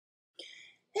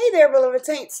Hey there, beloved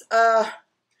saints.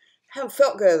 Haven't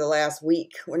felt good the last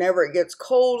week. Whenever it gets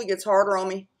cold, it gets harder on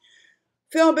me.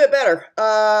 Feeling a bit better.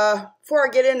 Before I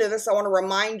get into this, I want to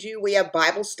remind you we have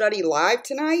Bible study live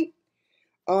tonight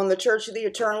on the Church of the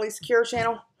Eternally Secure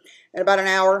channel in about an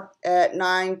hour at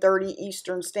 9:30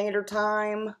 Eastern Standard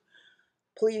Time.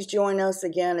 Please join us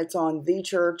again. It's on the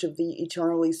Church of the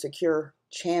Eternally Secure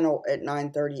channel at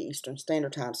 9:30 Eastern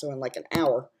Standard Time, so in like an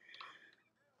hour.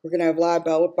 We're going to have live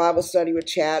Bible study with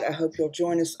Chad. I hope you'll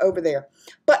join us over there.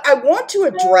 But I want to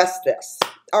address this.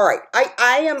 All right.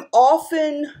 I am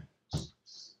often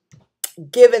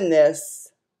given this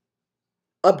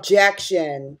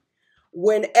objection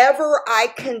whenever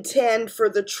I contend for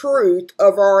the truth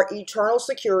of our eternal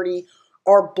security,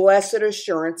 our blessed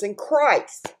assurance in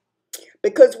Christ.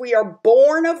 Because we are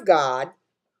born of God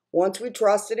once we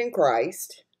trusted in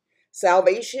Christ.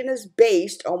 Salvation is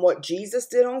based on what Jesus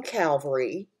did on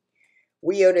Calvary.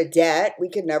 We owed a debt we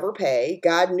could never pay.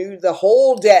 God knew the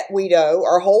whole debt we'd owe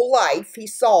our whole life. He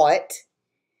saw it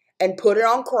and put it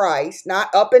on Christ,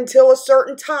 not up until a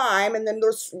certain time, and then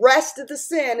the rest of the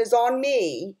sin is on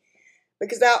me.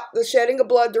 Because without the shedding of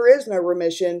blood, there is no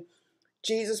remission.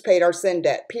 Jesus paid our sin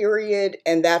debt, period,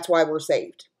 and that's why we're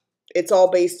saved. It's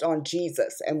all based on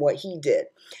Jesus and what he did.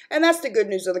 And that's the good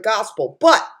news of the gospel.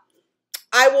 But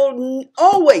I will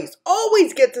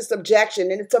always get this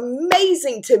objection, and it's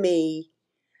amazing to me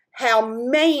how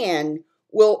man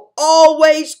will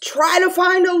always try to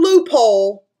find a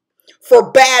loophole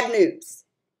for bad news.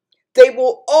 They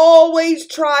will always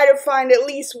try to find at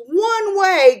least one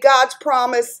way God's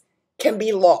promise can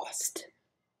be lost.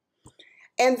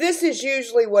 And this is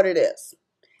usually what it is.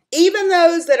 Even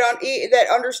those that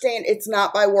understand it's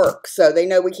not by works, so they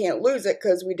know we can't lose it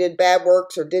because we did bad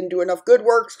works or didn't do enough good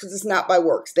works because it's not by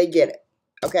works. They get it,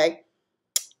 okay?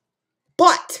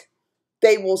 But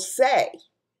they will say,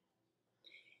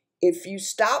 if you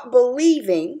stop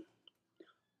believing,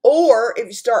 or if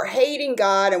you start hating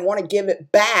God and want to give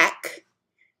it back,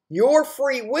 your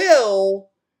free will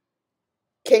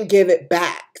can give it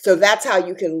back. So that's how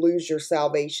you can lose your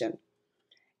salvation.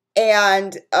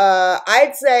 And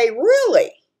I'd say,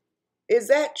 really? Is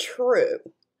that true?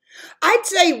 I'd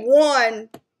say, one,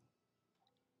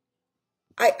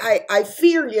 I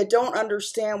fear you don't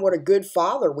understand what a good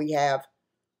father we have.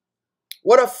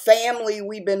 What a family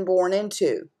we've been born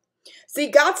into. See,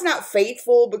 God's not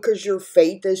faithful because your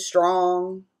faith is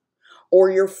strong or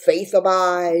your faith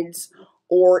abides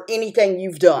or anything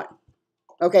you've done.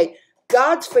 Okay?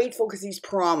 God's faithful because he's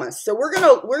promised. So we're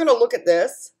going to look at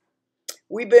this.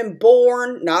 We've been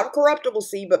born, not of corruptible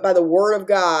seed, but by the word of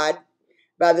God,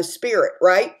 by the Spirit,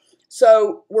 right?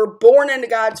 So we're born into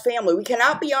God's family. We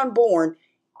cannot be unborn,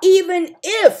 even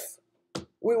if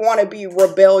we want to be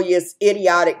rebellious,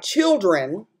 idiotic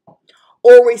children,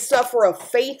 or we suffer a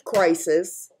faith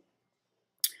crisis.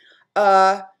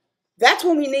 That's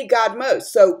when we need God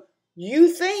most. So you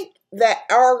think that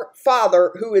our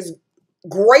Father, who is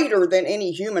greater than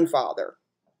any human father,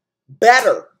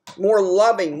 better, more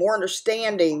loving, more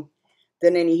understanding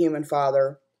than any human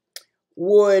father,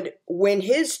 would, when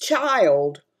his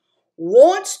child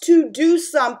wants to do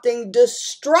something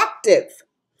destructive,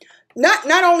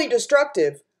 not only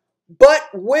destructive, but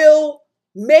will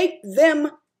make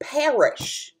them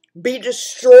perish, be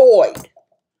destroyed,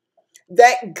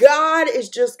 that God is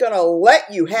just going to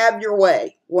let you have your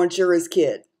way once you're his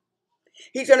kid.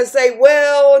 He's going to say,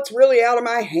 well, it's really out of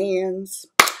my hands.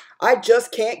 I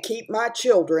just can't keep my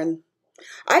children.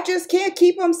 I just can't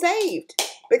keep them saved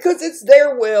because it's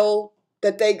their will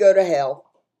that they go to hell.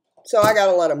 So I got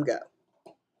to let them go.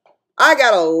 I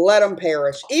got to let them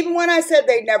perish. Even when I said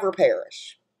they'd never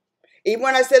perish. Even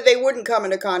when I said they wouldn't come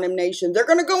into condemnation. They're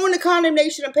going to go into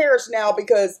condemnation and perish now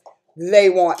because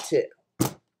they want to.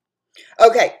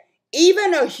 Okay.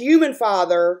 Even a human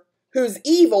father who's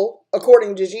evil,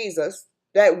 according to Jesus,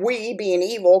 that we, being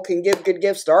evil, can give good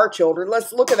gifts to our children.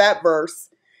 Let's look at that verse.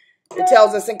 It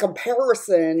tells us in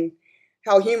comparison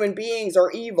how human beings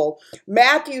are evil.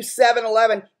 Matthew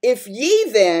 7:11, if ye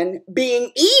then,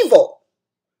 being evil,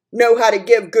 know how to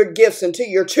give good gifts unto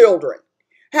your children,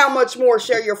 how much more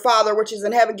shall your Father which is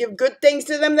in heaven give good things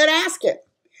to them that ask him?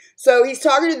 So he's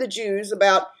talking to the Jews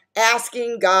about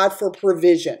asking God for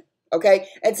provision, okay?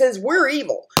 And says we're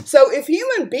evil. So if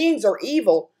human beings are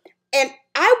evil, and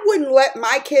I wouldn't let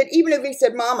my kid, even if he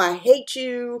said, Mom, I hate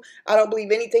you, I don't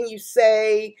believe anything you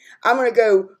say, I'm going to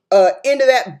go into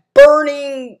that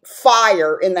burning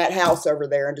fire in that house over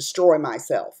there and destroy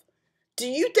myself. Do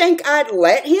you think I'd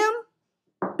let him?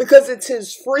 Because it's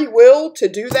his free will to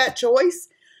do that choice?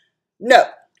 No.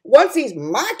 Once he's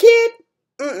my kid,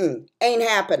 ain't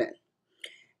happening.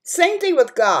 Same thing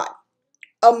with God.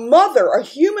 A mother, a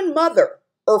human mother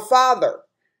or father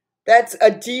that's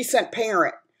a decent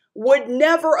parent would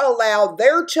never allow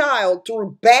their child,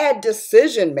 through bad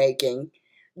decision making,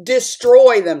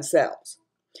 destroy themselves.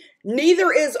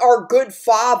 Neither is our good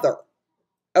father.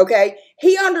 Okay?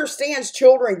 He understands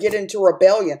children get into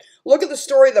rebellion. Look at the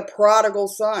story of the prodigal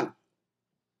son.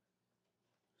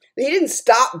 He didn't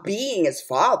stop being his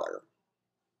father.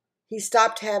 He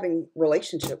stopped having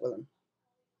relationship with him.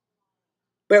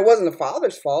 But it wasn't the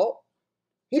father's fault.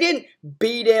 He didn't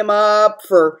beat him up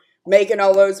for making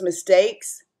all those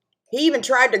mistakes. He even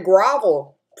tried to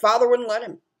grovel. Father wouldn't let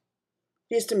him.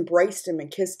 He just embraced him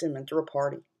and kissed him and threw a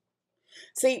party.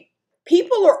 See,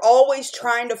 people are always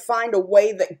trying to find a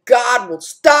way that God will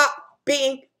stop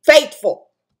being faithful.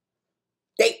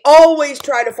 They always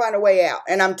try to find a way out.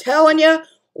 And I'm telling you,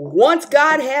 once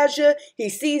God has you, he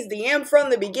sees the end from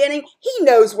the beginning. He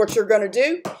knows what you're going to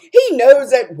do. He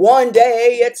knows that one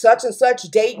day at such and such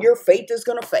date, your faith is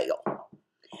going to fail.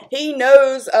 He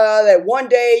knows that one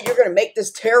day you're going to make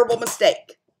this terrible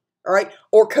mistake. All right?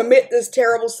 Or commit this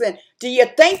terrible sin. Do you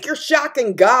think you're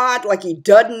shocking God like he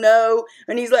doesn't know?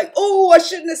 And he's like, oh, I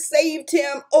shouldn't have saved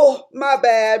him. Oh, my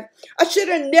bad. I should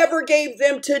have never gave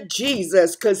them to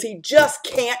Jesus because he just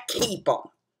can't keep them.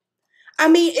 I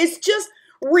mean, it's just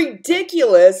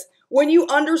ridiculous when you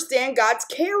understand God's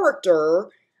character,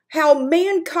 how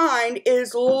mankind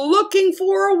is looking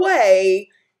for a way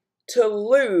to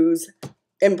lose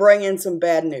and bring in some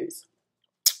bad news.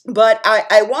 But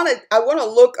I want to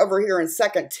look over here in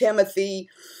 2 Timothy.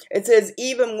 It says,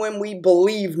 even when we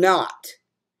believe not,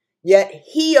 yet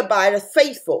he abideth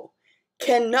faithful,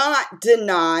 cannot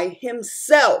deny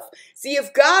himself. See,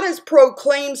 if God has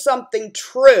proclaimed something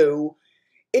true,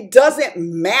 it doesn't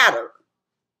matter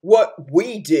what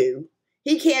we do.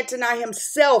 He can't deny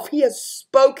himself. He has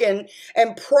spoken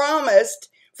and promised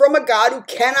from a God who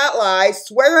cannot lie,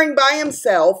 swearing by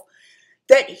himself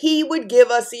that he would give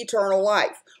us eternal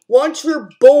life. Once you're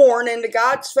born into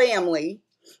God's family,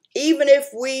 even if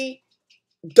we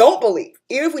don't believe,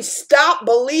 even if we stop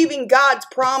believing God's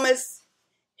promise,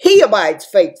 he abides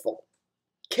faithful,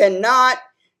 cannot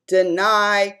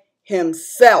deny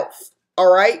himself.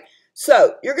 All right?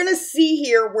 So you're going to see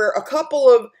here where a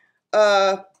couple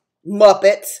of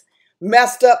Muppets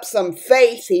messed up some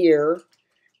faith here.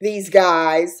 These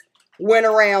guys went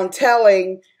around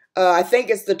telling, I think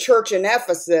it's the church in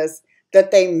Ephesus, that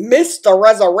they missed the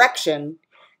resurrection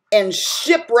and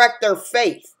shipwrecked their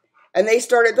faith. And they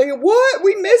started thinking, what?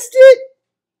 We missed it?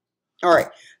 All right.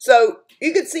 So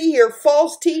you can see here,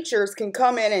 false teachers can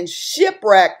come in and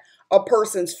shipwreck a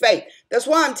person's faith. That's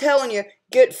why I'm telling you,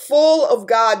 get full of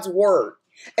God's word.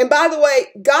 And by the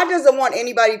way, God doesn't want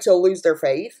anybody to lose their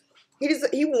faith.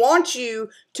 He wants you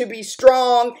to be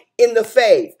strong in the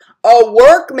faith. A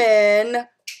workman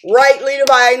rightly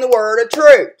dividing the word of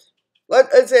truth.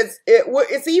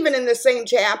 It's even in the same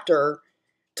chapter,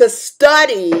 to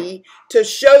study, to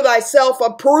show thyself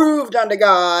approved unto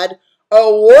God,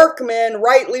 a workman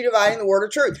rightly dividing the word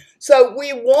of truth. So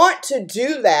we want to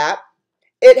do that.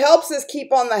 It helps us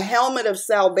keep on the helmet of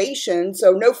salvation,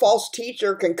 so no false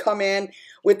teacher can come in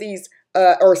with these,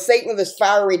 or Satan with his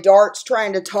fiery darts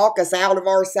trying to talk us out of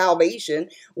our salvation.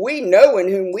 We know in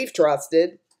whom we've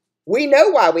trusted. We know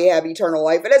why we have eternal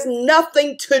life. It has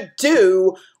nothing to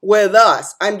do with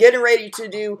us. I'm getting ready to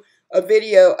do a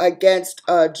video against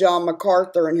John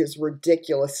MacArthur and his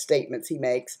ridiculous statements he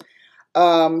makes.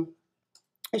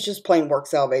 It's just plain work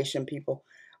salvation, people.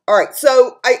 All right,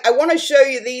 so I want to show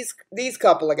you these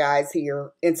couple of guys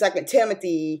here in 2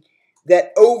 Timothy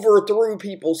that overthrew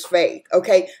people's faith,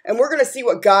 okay? And we're going to see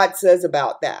what God says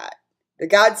about that.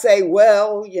 Did God say,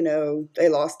 well, you know, they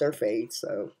lost their faith,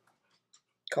 so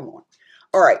come on.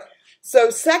 All right,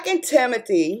 so 2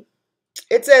 Timothy,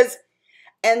 it says,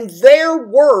 and their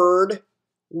word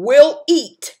will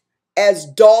eat as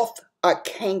doth a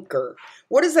canker.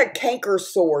 What does a canker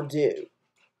sore do?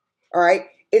 All right,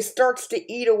 it starts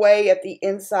to eat away at the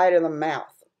inside of the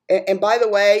mouth. And by the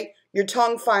way, your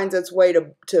tongue finds its way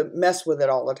to mess with it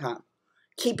all the time,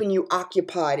 keeping you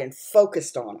occupied and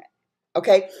focused on it.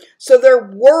 Okay, so their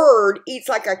word eats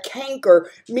like a canker,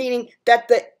 meaning that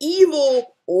the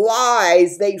evil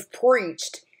lies they've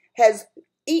preached has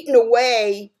eaten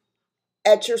away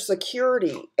at your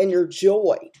security and your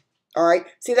joy. All right,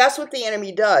 see, that's what the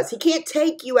enemy does. He can't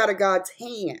take you out of God's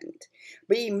hand,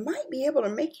 but he might be able to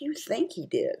make you think he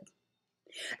did.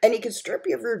 And he can strip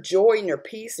you of your joy and your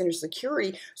peace and your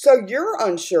security, so you're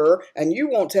unsure and you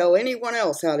won't tell anyone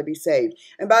else how to be saved.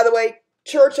 And by the way,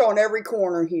 church on every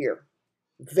corner here,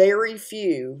 very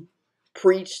few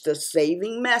preach the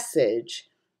saving message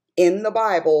in the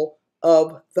Bible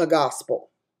of the gospel.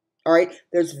 All right?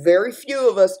 There's very few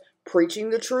of us preaching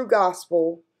the true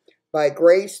gospel by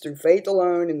grace through faith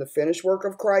alone in the finished work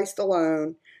of Christ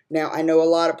alone. Now, I know a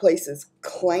lot of places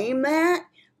claim that,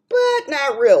 but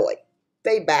not really.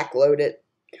 They backload it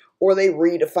or they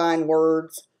redefine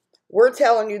words. We're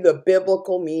telling you the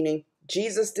biblical meaning.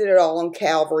 Jesus did it all on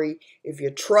Calvary. If you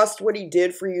trust what he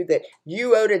did for you, that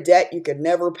you owed a debt you could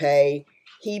never pay,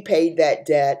 he paid that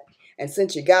debt. And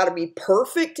since you got to be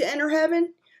perfect to enter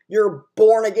heaven, you're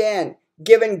born again,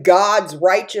 given God's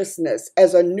righteousness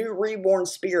as a new reborn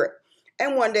spirit.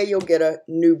 And one day you'll get a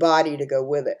new body to go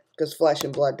with it, because flesh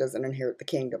and blood doesn't inherit the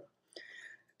kingdom.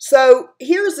 So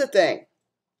here's the thing.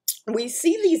 We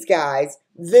see these guys,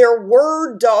 their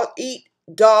word will eat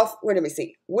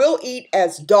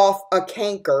as doth a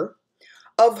canker,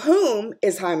 of whom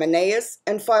is Hymenaeus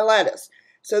and Philetus.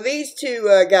 So these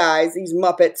two guys, these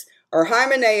Muppets, are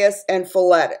Hymenaeus and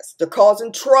Philetus. They're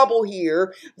causing trouble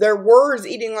here. Their words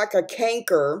eating like a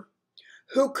canker,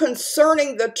 who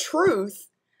concerning the truth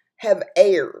have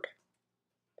erred.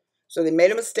 So they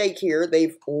made a mistake here.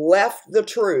 They've left the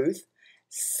truth,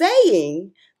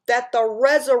 saying that the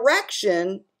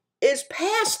resurrection is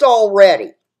past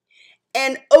already,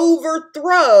 and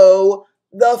overthrow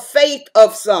the faith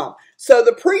of some. So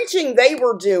the preaching they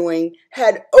were doing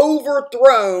had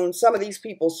overthrown some of these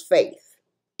people's faith.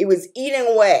 It was eating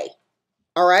away.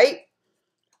 All right?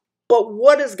 But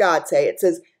what does God say? It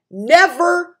says,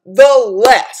 nevertheless.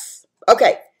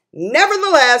 Okay,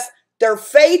 nevertheless, their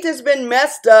faith has been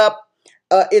messed up.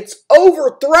 It's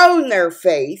overthrown their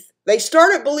faith. They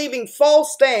started believing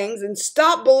false things and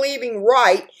stopped believing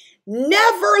right.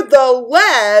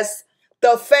 Nevertheless,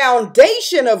 the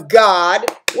foundation of God,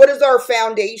 what is our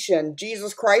foundation?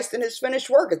 Jesus Christ and his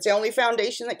finished work. It's the only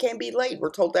foundation that can be laid.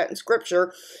 We're told that in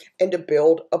Scripture, and to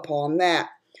build upon that.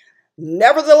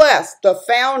 Nevertheless, the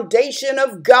foundation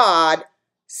of God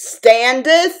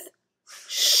standeth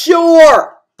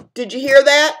sure. Did you hear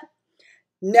that?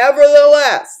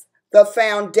 Nevertheless, the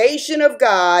foundation of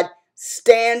God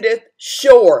standeth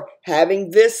sure,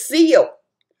 having this seal.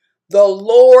 The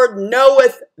Lord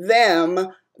knoweth them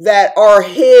that are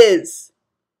his.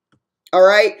 All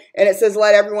right? And it says,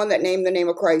 let everyone that name the name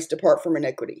of Christ depart from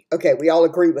iniquity. Okay, we all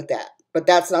agree with that. But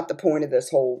that's not the point of this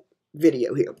whole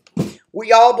video here.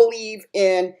 We all believe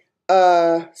in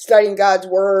studying God's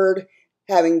word,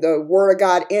 having the word of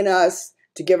God in us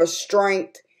to give us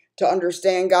strength, to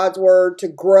understand God's word, to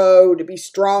grow, to be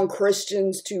strong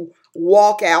Christians, to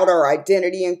walk out our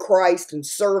identity in Christ and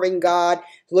serving God,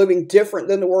 living different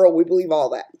than the world. We believe all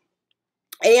that.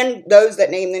 And those that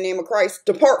name the name of Christ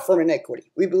depart from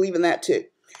iniquity. We believe in that too.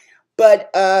 But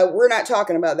we're not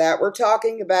talking about that. We're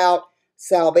talking about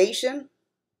salvation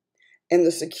and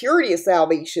the security of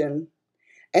salvation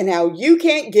and how you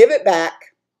can't give it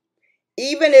back.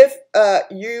 Even if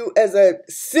you as a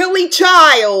silly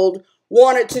child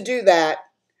wanted to do that,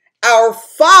 our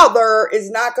Father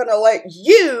is not going to let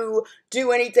you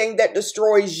do anything that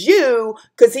destroys you,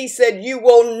 because he said you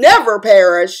will never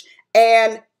perish,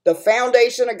 and the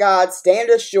foundation of God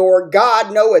standeth sure.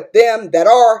 God knoweth them that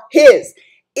are his,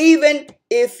 even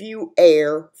if you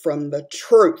err from the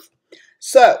truth.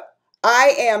 So,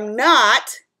 I am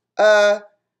not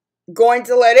going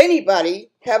to let anybody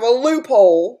have a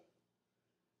loophole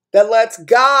that lets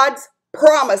God's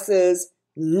promises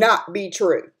not be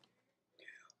true.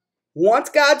 Once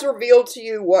God's revealed to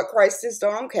you what Christ has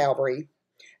done on Calvary,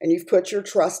 and you've put your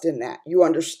trust in that, you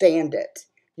understand it,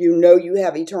 you know you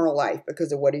have eternal life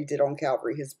because of what he did on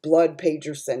Calvary. His blood paid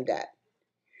your sin debt.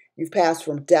 You've passed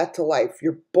from death to life.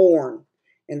 You're born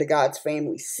into God's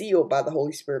family, sealed by the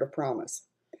Holy Spirit of promise.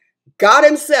 God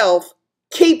himself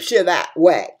keeps you that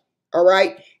way. All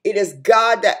right? It is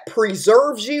God that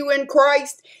preserves you in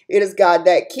Christ. It is God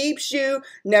that keeps you.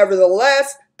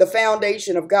 Nevertheless, the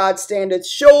foundation of God standeth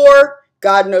sure.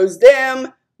 God knows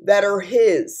them that are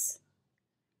his.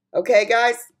 Okay,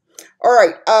 guys? All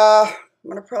right. I'm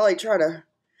going to probably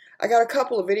I got a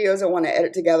couple of videos I want to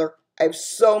edit together. I have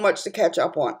so much to catch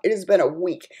up on. It has been a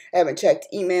week. I haven't checked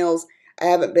emails. I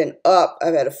haven't been up.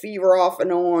 I've had a fever off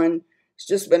and on. It's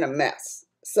just been a mess.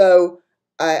 So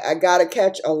I got to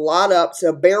catch a lot up.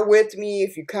 So bear with me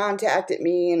if you contacted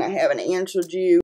me and I haven't answered you.